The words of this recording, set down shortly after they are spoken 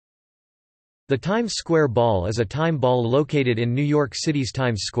The Times Square Ball is a time ball located in New York City's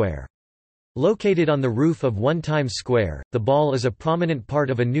Times Square. Located on the roof of One Times Square, the ball is a prominent part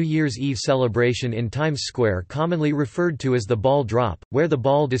of a New Year's Eve celebration in Times Square commonly referred to as the ball drop, where the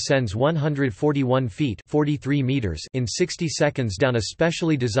ball descends 141 feet 43 meters in 60 seconds down a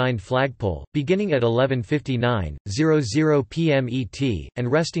specially designed flagpole, beginning at 11:59:00 p.m. ET,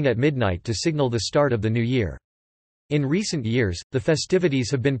 and resting at midnight to signal the start of the new year. In recent years, the festivities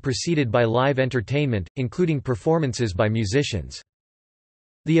have been preceded by live entertainment, including performances by musicians.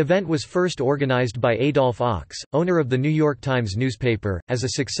 The event was first organized by Adolph Ochs, owner of the New York Times newspaper, as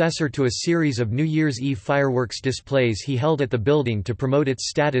a successor to a series of New Year's Eve fireworks displays he held at the building to promote its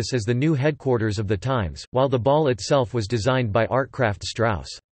status as the new headquarters of the Times, while the ball itself was designed by Artcraft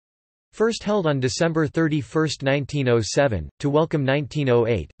Strauss. First held on December 31, 1907, to welcome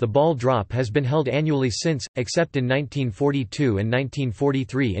 1908, the ball drop has been held annually since, except in 1942 and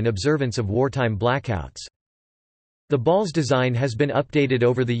 1943 in observance of wartime blackouts. The ball's design has been updated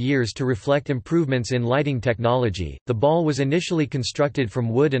over the years to reflect improvements in lighting technology. The ball was initially constructed from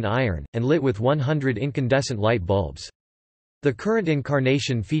wood and iron, and lit with 100 incandescent light bulbs. The current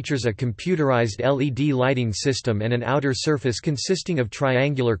incarnation features a computerized LED lighting system and an outer surface consisting of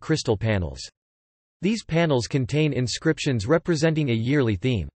triangular crystal panels. These panels contain inscriptions representing a yearly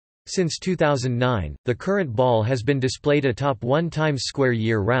theme. Since 2009, the current ball has been displayed atop One Times Square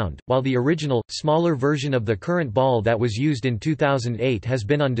year-round, while the original, smaller version of the current ball that was used in 2008 has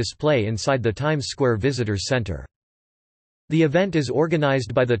been on display inside the Times Square Visitors Center. The event is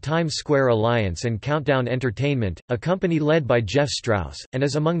organized by the Times Square Alliance and Countdown Entertainment, a company led by Jeff Strauss, and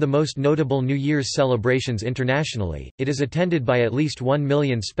is among the most notable New Year's celebrations internationally. It is attended by at least 1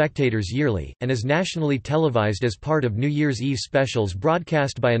 million spectators yearly, and is nationally televised as part of New Year's Eve specials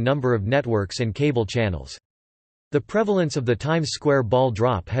broadcast by a number of networks and cable channels. The prevalence of the Times Square ball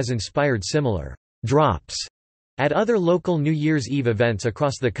drop has inspired similar drops at other local New Year's Eve events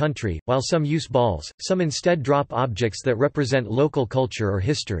across the country. While some use balls, some instead drop objects that represent local culture or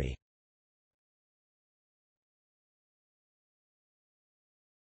history.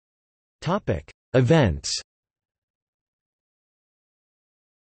 Events.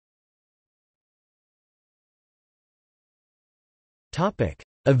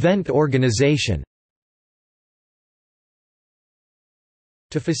 Event organization.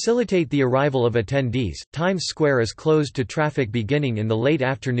 To facilitate the arrival of attendees, Times Square is closed to traffic beginning in the late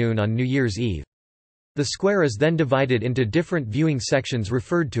afternoon on New Year's Eve. The square is then divided into different viewing sections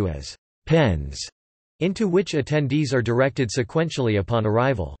referred to as pens, into which attendees are directed sequentially upon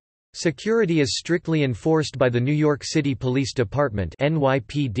arrival. Security is strictly enforced by the New York City Police Department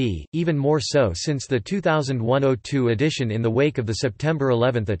 (NYPD), even more so since the 2001-02 edition in the wake of the September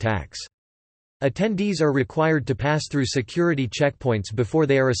 11 attacks. Attendees are required to pass through security checkpoints before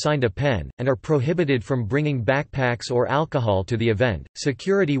they are assigned a pen, and are prohibited from bringing backpacks or alcohol to the event.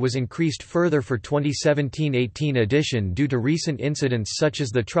 Security was increased further for 2017-18 edition due to recent incidents such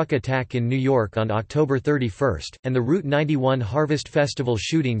as the truck attack in New York on October 31, and the Route 91 Harvest Festival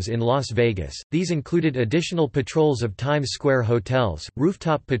shootings in Las Vegas. These included additional patrols of Times Square hotels,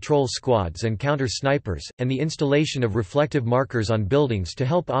 rooftop patrol squads and counter-snipers, and the installation of reflective markers on buildings to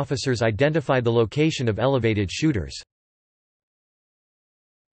help officers identify the location of elevated shooters.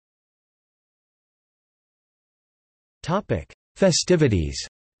 Festivities.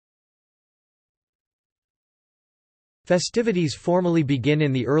 Festivities formally begin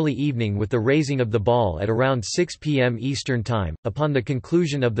in the early evening with the raising of the ball at around 6 p.m. Eastern Time. Upon the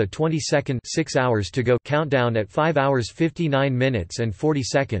conclusion of the 20-second 6 hours to go countdown at 5 hours 59 minutes and 40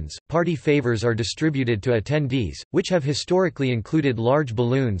 seconds, party favors are distributed to attendees, which have historically included large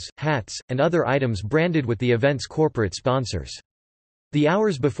balloons, hats, and other items branded with the event's corporate sponsors. The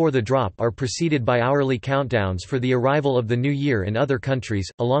hours before the drop are preceded by hourly countdowns for the arrival of the new year in other countries,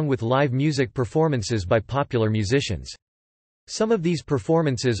 along with live music performances by popular musicians. Some of these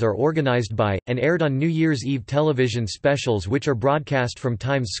performances are organized by, and aired on New Year's Eve television specials which are broadcast from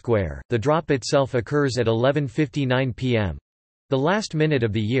Times Square. The drop itself occurs at 11:59 p.m. the last minute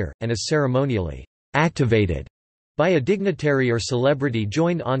of the year, and is ceremonially activated by a dignitary or celebrity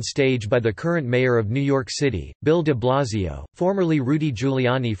joined on stage by the current mayor of New York City, Bill de Blasio, formerly Rudy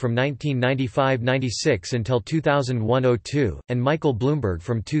Giuliani from 1995–96 until 2001–02, and Michael Bloomberg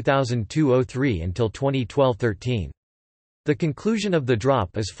from 2002–03 until 2012–13. The conclusion of the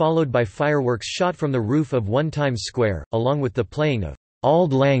drop is followed by fireworks shot from the roof of One Times Square, along with the playing of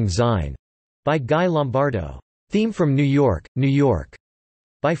Auld Lang Syne by Guy Lombardo, Theme from New York, New York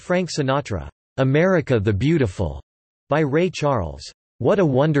by Frank Sinatra, America the Beautiful by Ray Charles, What a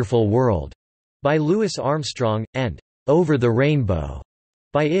Wonderful World by Louis Armstrong, and Over the Rainbow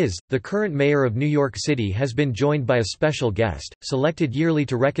By is, the current mayor of New York City has been joined by a special guest, selected yearly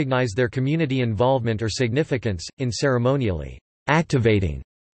to recognize their community involvement or significance, in ceremonially activating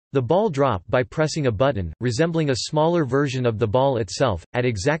the ball drop by pressing a button, resembling a smaller version of the ball itself, at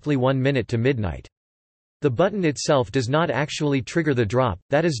exactly 1 minute to midnight. The button itself does not actually trigger the drop,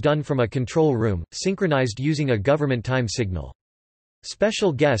 that is done from a control room, synchronized using a government time signal.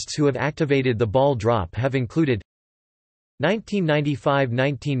 Special guests who have activated the ball drop have included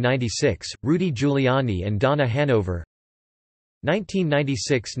 1995–1996, Rudy Giuliani and Donna Hanover.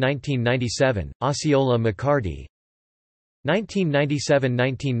 1996–1997, Osceola McCarty.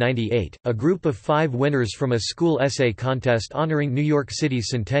 1997–1998, a group of 5 winners from a school essay contest honoring New York City's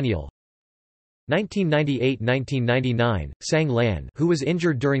centennial. 1998–1999, Sang Lan, who was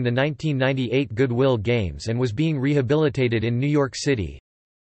injured during the 1998 Goodwill Games and was being rehabilitated in New York City.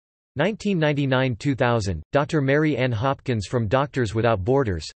 1999–2000, Dr. Mary Ann Hopkins from Doctors Without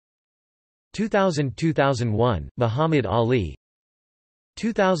Borders. 2000–2001, Muhammad Ali.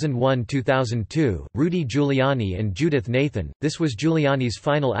 2001–2002, Rudy Giuliani and Judith Nathan. This was Giuliani's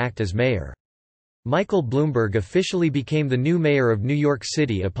final act as mayor. Michael Bloomberg officially became the new mayor of New York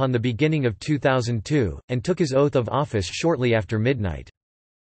City upon the beginning of 2002, and took his oath of office shortly after midnight.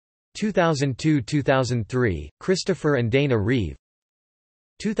 2002–2003, Christopher and Dana Reeve.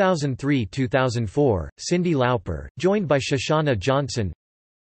 2003–2004, Cyndi Lauper, joined by Shoshana Johnson.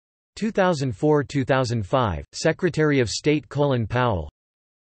 2004–2005, Secretary of State Colin Powell.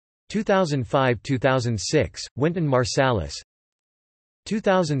 2005–2006, Wynton Marsalis.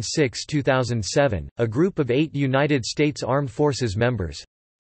 2006–2007, a group of 8 United States Armed Forces members.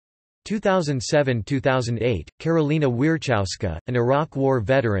 2007–2008, Carolina Wierchowska, an Iraq War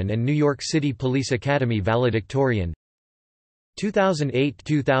veteran and New York City Police Academy valedictorian.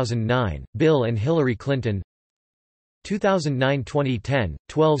 2008–2009, Bill and Hillary Clinton. 2009–2010,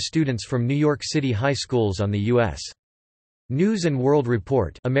 12 students from New York City high schools on the U.S. News and World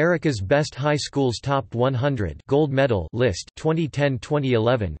Report, America's Best High Schools Top 100 Gold Medal List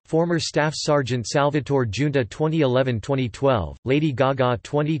 2010-2011, former Staff Sergeant Salvatore Giunta 2011-2012, Lady Gaga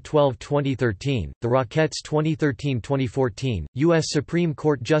 2012-2013, The Rockettes 2013-2014, U.S. Supreme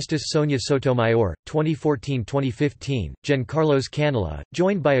Court Justice Sonia Sotomayor, 2014-2015, Giancarlos Canella,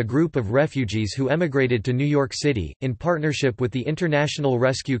 joined by a group of refugees who emigrated to New York City, in partnership with the International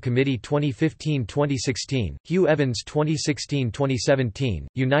Rescue Committee 2015-2016, Hugh Evans 2016-2017,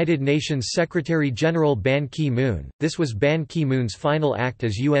 United Nations Secretary-General Ban Ki-moon. This was Ban Ki-moon's final act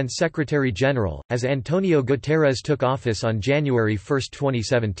as UN Secretary-General, as Antonio Guterres took office on January 1,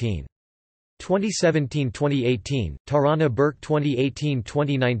 2017. 2017–2018, Tarana Burke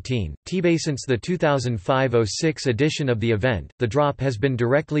 2018–2019, Tibet. Since the 2005–06 edition of the event, the drop has been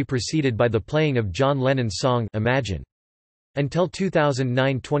directly preceded by the playing of John Lennon's song Imagine. Until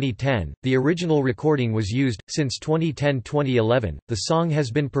 2009–2010, the original recording was used. Since 2010–2011, the song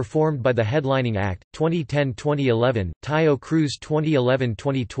has been performed by the headlining act. 2010–2011, Tayo Cruz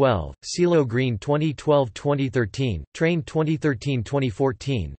 2011–2012, CeeLo Green 2012–2013, Train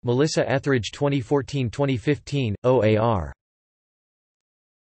 2013–2014, Melissa Etheridge 2014–2015, OAR.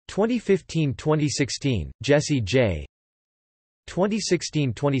 2015–2016, Jessie J.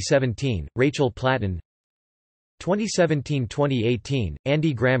 2016–2017, Rachel Platten. 2017–2018,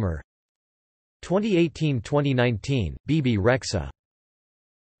 Andy Grammer. 2018–2019, Bibi Rexha.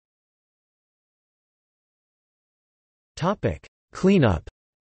 Cleanup.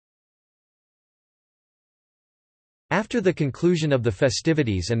 After the conclusion of the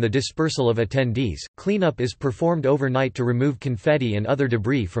festivities and the dispersal of attendees, cleanup is performed overnight to remove confetti and other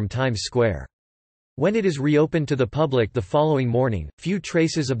debris from Times Square. When it is reopened to the public the following morning, few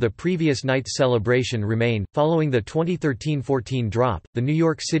traces of the previous night's celebration remain. Following the 2013-14 drop, the New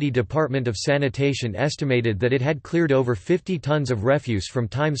York City Department of Sanitation estimated that it had cleared over 50 tons of refuse from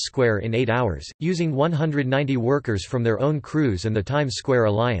Times Square in 8 hours, using 190 workers from their own crews and the Times Square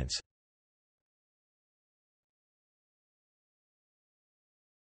Alliance.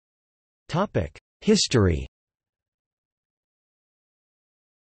 History.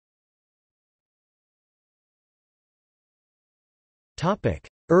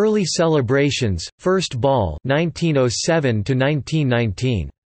 Early celebrations, First Ball 1907 to 1919.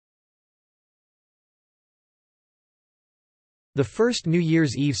 The first New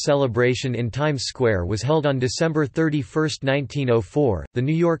Year's Eve celebration in Times Square was held on December 31, 1904. The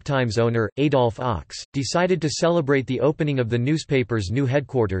New York Times owner, Adolph Ochs, decided to celebrate the opening of the newspaper's new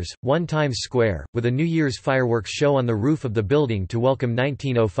headquarters, 1 Times Square, with a New Year's fireworks show on the roof of the building to welcome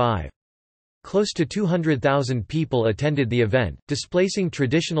 1905. Close to 200,000 people attended the event, displacing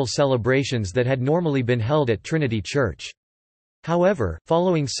traditional celebrations that had normally been held at Trinity Church. However,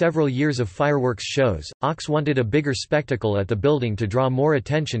 following several years of fireworks shows, Ox wanted a bigger spectacle at the building to draw more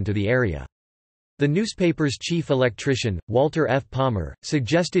attention to the area. The newspaper's chief electrician, Walter F. Palmer,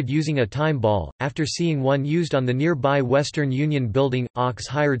 suggested using a time ball. After seeing one used on the nearby Western Union building, Ox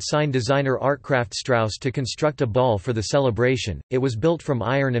hired sign designer Artcraft Strauss to construct a ball for the celebration. It was built from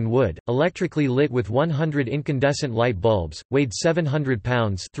iron and wood, electrically lit with 100 incandescent light bulbs, weighed 700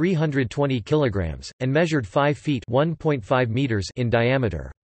 pounds (320 kilograms), and measured 5 feet (1.5 meters) in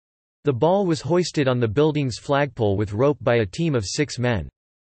diameter. The ball was hoisted on the building's flagpole with rope by a team of 6 men.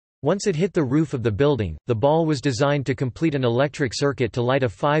 Once it hit the roof of the building, the ball was designed to complete an electric circuit to light a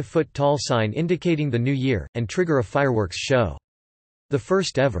 5-foot-tall sign indicating the new year, and trigger a fireworks show. The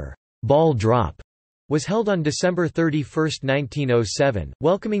first ever ball drop was held on December 31, 1907,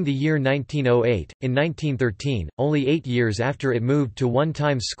 welcoming the year 1908. In 1913, only 8 years after it moved to 1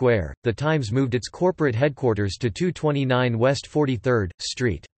 Times Square, the Times moved its corporate headquarters to 229 West 43rd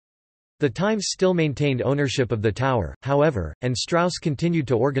Street. The Times still maintained ownership of the tower, however, and Strauss continued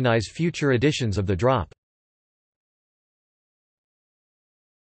to organize future editions of the drop.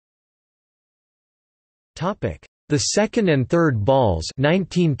 The second and third balls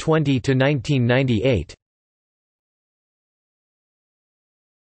 1920 to 1998.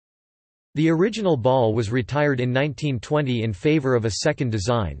 The original ball was retired in 1920 in favor of a second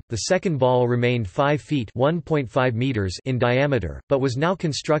design. The second ball remained 5 feet (1.5 meters) in diameter, but was now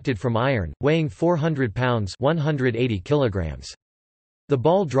constructed from iron, weighing 400 pounds (180 kilograms). The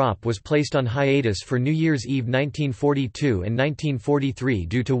ball drop was placed on hiatus for New Year's Eve 1942 and 1943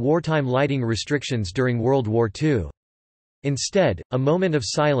 due to wartime lighting restrictions during World War II. Instead, a moment of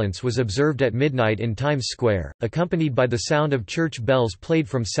silence was observed at midnight in Times Square, accompanied by the sound of church bells played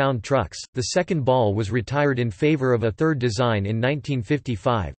from sound trucks. The second ball was retired in favor of a third design in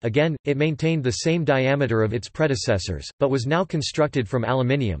 1955. Again, it maintained the same diameter of its predecessors, but was now constructed from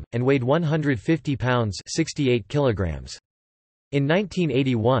aluminium, and weighed 150 pounds (68 kilograms). In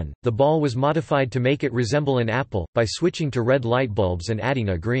 1981, the ball was modified to make it resemble an apple, by switching to red light bulbs and adding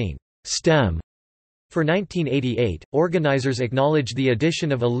a green stem. For 1988, organizers acknowledged the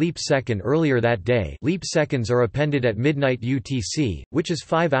addition of a leap second earlier that day. Leap seconds are appended at midnight UTC, which is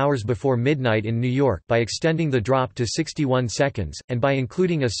 5 hours before midnight in New York, by extending the drop to 61 seconds, and by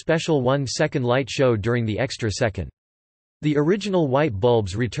including a special 1-second light show during the extra second. The original white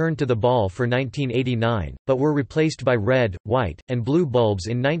bulbs returned to the ball for 1989, but were replaced by red, white, and blue bulbs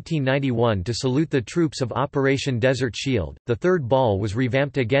in 1991 to salute the troops of Operation Desert Shield. The third ball was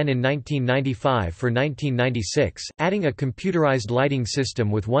revamped again in 1995 for 1996, adding a computerized lighting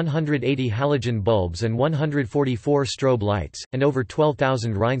system with 180 halogen bulbs and 144 strobe lights, and over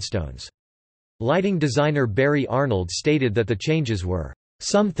 12,000 rhinestones. Lighting designer Barry Arnold stated that the changes were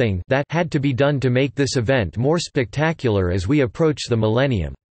something that had to be done to make this event more spectacular as we approach the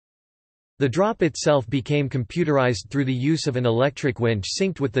millennium. The drop itself became computerized through the use of an electric winch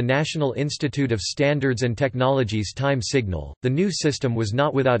synced with the National Institute of Standards and Technology's time signal. The new system was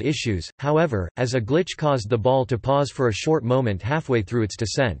not without issues, however, as a glitch caused the ball to pause for a short moment halfway through its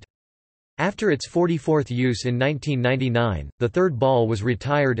descent. After its 44th use in 1999, the third ball was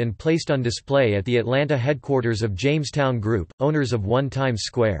retired and placed on display at the Atlanta headquarters of Jamestown Group, owners of 1 Times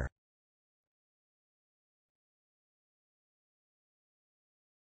Square.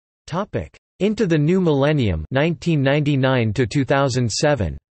 Into the New Millennium 1999 to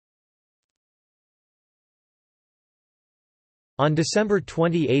 2007. On December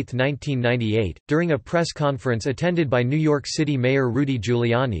 28, 1998, during a press conference attended by New York City Mayor Rudy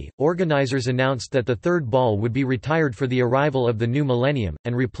Giuliani, organizers announced that the third ball would be retired for the arrival of the new millennium,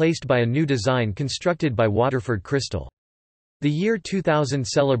 and replaced by a new design constructed by Waterford Crystal. The year 2000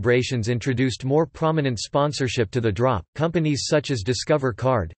 celebrations introduced more prominent sponsorship to the drop. Companies such as Discover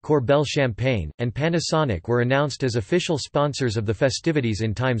Card, Corbel Champagne, and Panasonic were announced as official sponsors of the festivities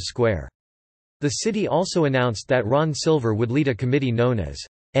in Times Square. The city also announced that Ron Silver would lead a committee known as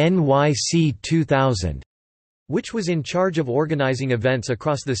NYC 2000, which was in charge of organizing events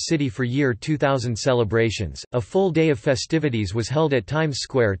across the city for year 2000 celebrations. A full day of festivities was held at Times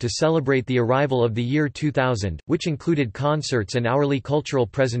Square to celebrate the arrival of the year 2000, which included concerts and hourly cultural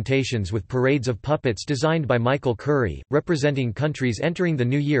presentations with parades of puppets designed by Michael Curry, representing countries entering the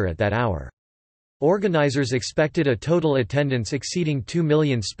new year at that hour. Organizers expected a total attendance exceeding 2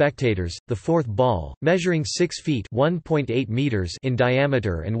 million spectators. The fourth ball, measuring 6 feet (1.8 meters) in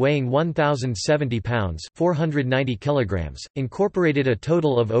diameter and weighing 1,070 pounds (490 kilograms), incorporated a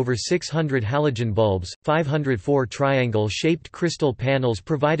total of over 600 halogen bulbs, 504 triangle-shaped crystal panels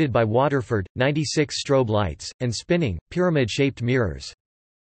provided by Waterford, 96 strobe lights, and spinning, pyramid-shaped mirrors.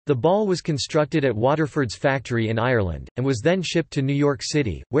 The ball was constructed at Waterford's factory in Ireland, and was then shipped to New York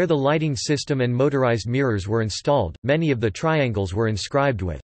City, where the lighting system and motorized mirrors were installed. Many of the triangles were inscribed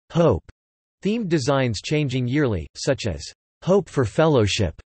with "Hope" themed designs changing yearly, such as "Hope for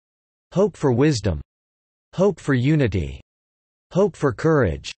Fellowship", "Hope for Wisdom", "Hope for Unity", "Hope for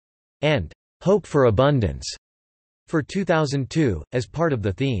Courage", and "Hope for Abundance". For 2002, as part of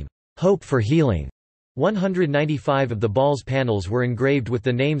the theme, "Hope for Healing", 195 of the ball's panels were engraved with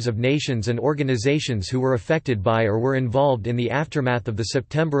the names of nations and organizations who were affected by or were involved in the aftermath of the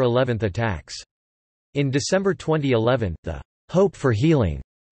September 11 attacks. In December 2011, the "Hope for Healing"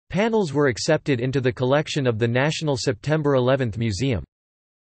 panels were accepted into the collection of the National September 11 Museum.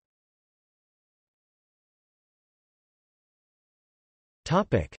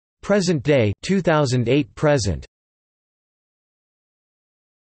 Present day 2008 present.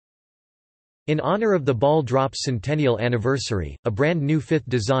 In honor of the ball drop's centennial anniversary, a brand new fifth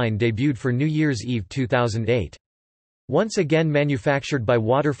design debuted for New Year's Eve 2008. Once again manufactured by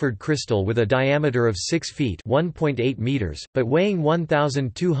Waterford Crystal with a diameter of 6 feet (1.8 meters), but weighing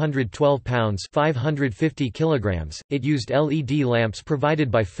 1,212 pounds (550 kilograms), it used LED lamps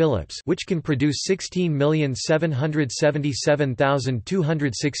provided by Philips, which can produce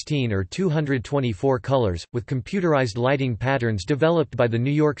 16,777,216 or 224 colors, with computerized lighting patterns developed by the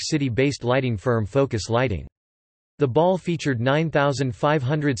New York City-based lighting firm Focus Lighting. The ball featured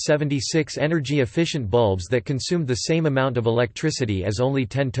 9,576 energy-efficient bulbs that consumed the same amount of electricity as only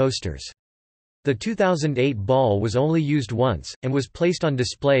 10 toasters. The 2008 ball was only used once, and was placed on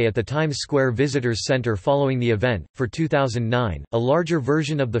display at the Times Square Visitors Center following the event. For 2009, a larger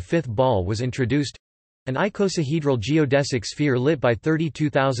version of the fifth ball was introduced, an icosahedral geodesic sphere lit by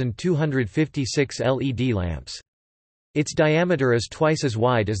 32,256 LED lamps. Its diameter is twice as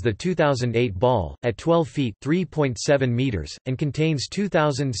wide as the 2008 ball, at 12 feet (3.7 meters), and contains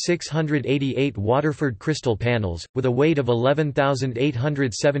 2,688 Waterford crystal panels, with a weight of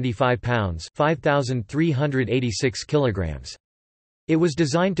 11,875 pounds (5,386 kilograms). It was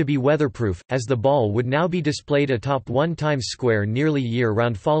designed to be weatherproof, as the ball would now be displayed atop One Times Square nearly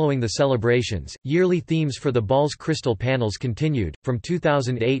year-round following the celebrations. Yearly themes for the ball's crystal panels continued. From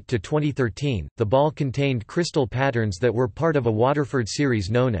 2008 to 2013, the ball contained crystal patterns that were part of a Waterford series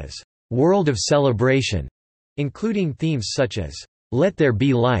known as World of Celebration, including themes such as Let There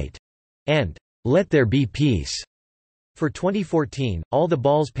Be Light and Let There Be Peace. For 2014, all the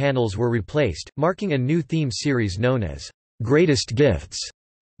ball's panels were replaced, marking a new theme series known as Greatest Gifts,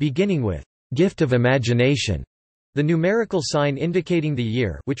 beginning with Gift of Imagination. The numerical sign indicating the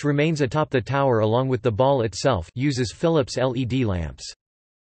year, which remains atop the tower along with the ball itself, uses Philips LED lamps.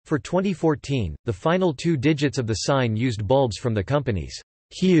 For 2014, the final 2 digits of the sign used bulbs from the company's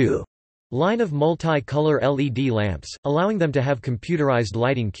Hue line of multi-color LED lamps, allowing them to have computerized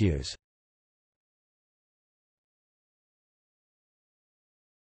lighting cues.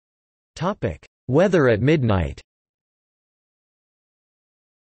 Weather at midnight.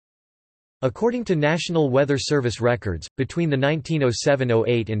 According to National Weather Service records, between the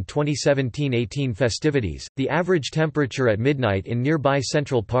 1907–08 and 2017–18 festivities, the average temperature at midnight in nearby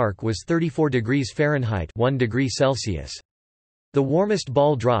Central Park was 34 degrees Fahrenheit (1 degree Celsius). The warmest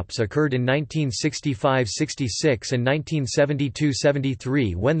ball drops occurred in 1965–66 and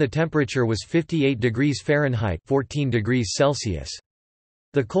 1972–73 when the temperature was 58 degrees Fahrenheit (14 degrees Celsius).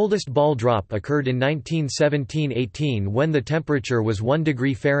 The coldest ball drop occurred in 1917–18 when the temperature was 1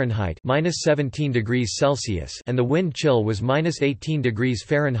 degree Fahrenheit (-17 degrees Celsius) and the wind chill was -18 degrees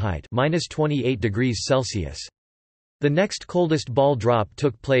Fahrenheit (-28 degrees Celsius). The next coldest ball drop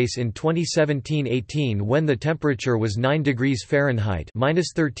took place in 2017–18 when the temperature was 9 degrees Fahrenheit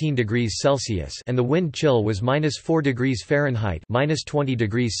 (-13 degrees Celsius) and the wind chill was -4 degrees Fahrenheit (-20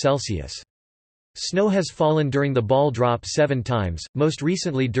 degrees Celsius). Snow has fallen during the ball drop 7 times, most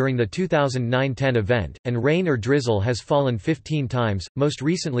recently during the 2009–10 event, and rain or drizzle has fallen 15 times, most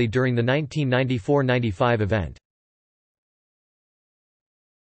recently during the 1994–95 event.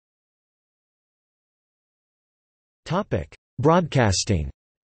 Broadcasting.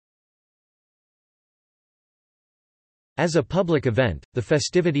 As a public event, the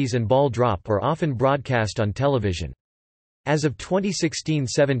festivities and ball drop are often broadcast on television. As of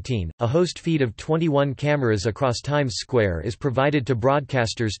 2016–17, a host feed of 21 cameras across Times Square is provided to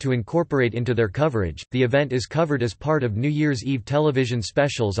broadcasters to incorporate into their coverage. The event is covered as part of New Year's Eve television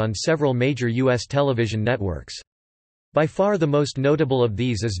specials on several major U.S. television networks. By far the most notable of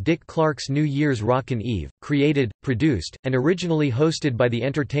these is Dick Clark's New Year's Rockin' Eve, created, produced, and originally hosted by the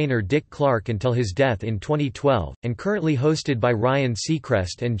entertainer Dick Clark until his death in 2012, and currently hosted by Ryan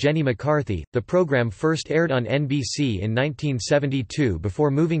Seacrest and Jenny McCarthy. The program first aired on NBC in 1972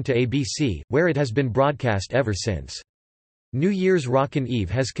 before moving to ABC, where it has been broadcast ever since. New Year's Rockin' Eve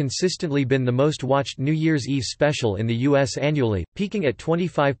has consistently been the most watched New Year's Eve special in the U.S. annually, peaking at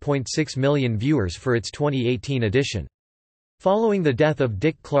 25.6 million viewers for its 2018 edition. Following the death of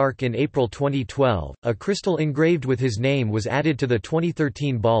Dick Clark in April 2012, a crystal engraved with his name was added to the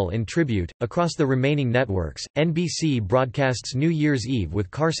 2013 ball in tribute. Across the remaining networks, NBC broadcasts New Year's Eve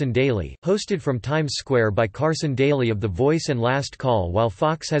with Carson Daly, hosted from Times Square by Carson Daly of The Voice and Last Call, while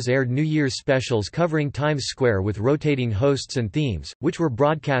Fox has aired New Year's specials covering Times Square with rotating hosts and themes, which were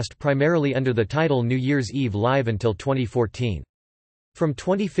broadcast primarily under the title New Year's Eve Live until 2014. From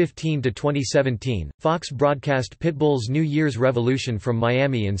 2015 to 2017, Fox broadcast Pitbull's New Year's Revolution from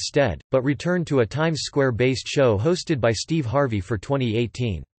Miami instead, but returned to a Times Square-based show hosted by Steve Harvey for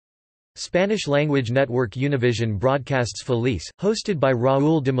 2018. Spanish-language network Univision broadcasts Feliz, hosted by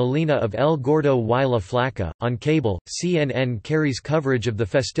Raúl de Molina of El Gordo y la Flaca. On cable, CNN carries coverage of the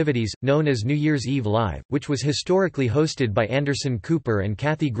festivities, known as New Year's Eve Live, which was historically hosted by Anderson Cooper and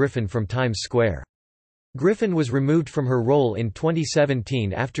Kathy Griffin from Times Square. Griffin was removed from her role in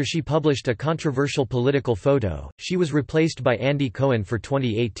 2017 after she published a controversial political photo. She was replaced by Andy Cohen for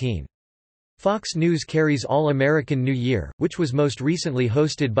 2018. Fox News carries All American New Year, which was most recently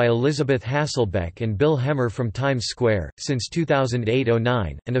hosted by Elizabeth Hasselbeck and Bill Hemmer from Times Square. Since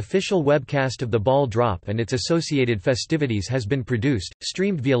 2008-09, an official webcast of the ball drop and its associated festivities has been produced,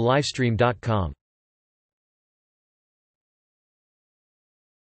 streamed via livestream.com.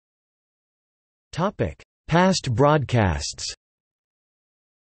 Past broadcasts.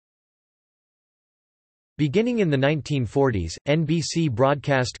 Beginning in the 1940s, NBC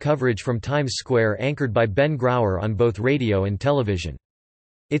broadcast coverage from Times Square anchored by Ben Grauer on both radio and television.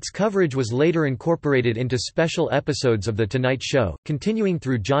 Its coverage was later incorporated into special episodes of The Tonight Show, continuing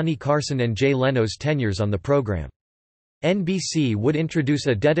through Johnny Carson and Jay Leno's tenures on the program. NBC would introduce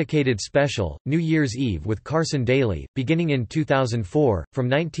a dedicated special, New Year's Eve with Carson Daly, beginning in 2004. From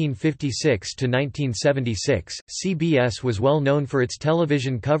 1956 to 1976, CBS was well known for its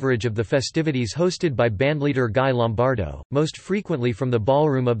television coverage of the festivities hosted by bandleader Guy Lombardo, most frequently from the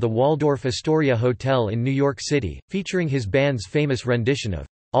ballroom of the Waldorf Astoria Hotel in New York City, featuring his band's famous rendition of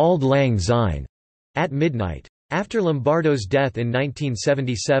Auld Lang Syne at midnight. After Lombardo's death in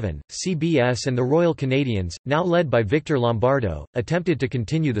 1977, CBS and the Royal Canadians, now led by Victor Lombardo, attempted to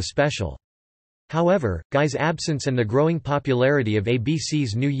continue the special. However, Guy's absence and the growing popularity of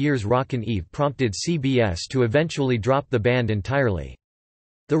ABC's New Year's Rockin' Eve prompted CBS to eventually drop the band entirely.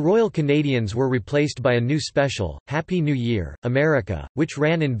 The Royal Canadians were replaced by a new special, Happy New Year, America, which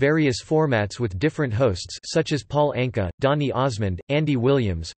ran in various formats with different hosts such as Paul Anka, Donny Osmond, Andy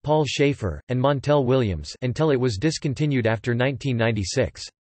Williams, Paul Schaefer, and Montel Williams until it was discontinued after 1996.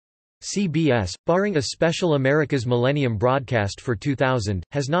 CBS, barring a special America's Millennium broadcast for 2000,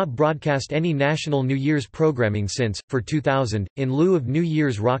 has not broadcast any national New Year's programming since. For 2000, in lieu of New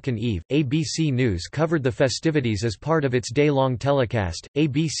Year's Rockin' Eve, ABC News covered the festivities as part of its day-long telecast,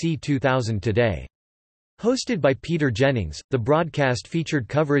 ABC 2000 Today. Hosted by Peter Jennings, the broadcast featured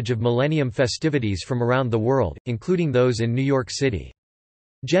coverage of Millennium festivities from around the world, including those in New York City.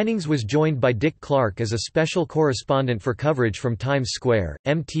 Jennings was joined by Dick Clark as a special correspondent for coverage from Times Square.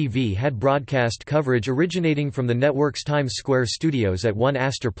 MTV had broadcast coverage originating from the network's Times Square studios at 1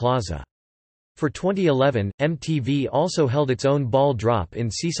 Astor Plaza. For 2011, MTV also held its own ball drop in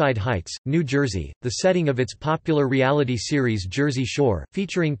Seaside Heights, New Jersey, the setting of its popular reality series Jersey Shore,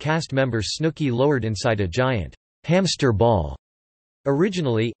 featuring cast members Snooki lowered inside a giant hamster ball.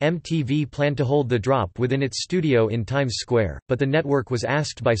 Originally, MTV planned to hold the drop within its studio in Times Square, but the network was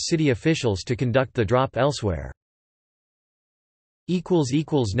asked by city officials to conduct the drop elsewhere.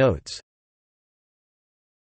 Notes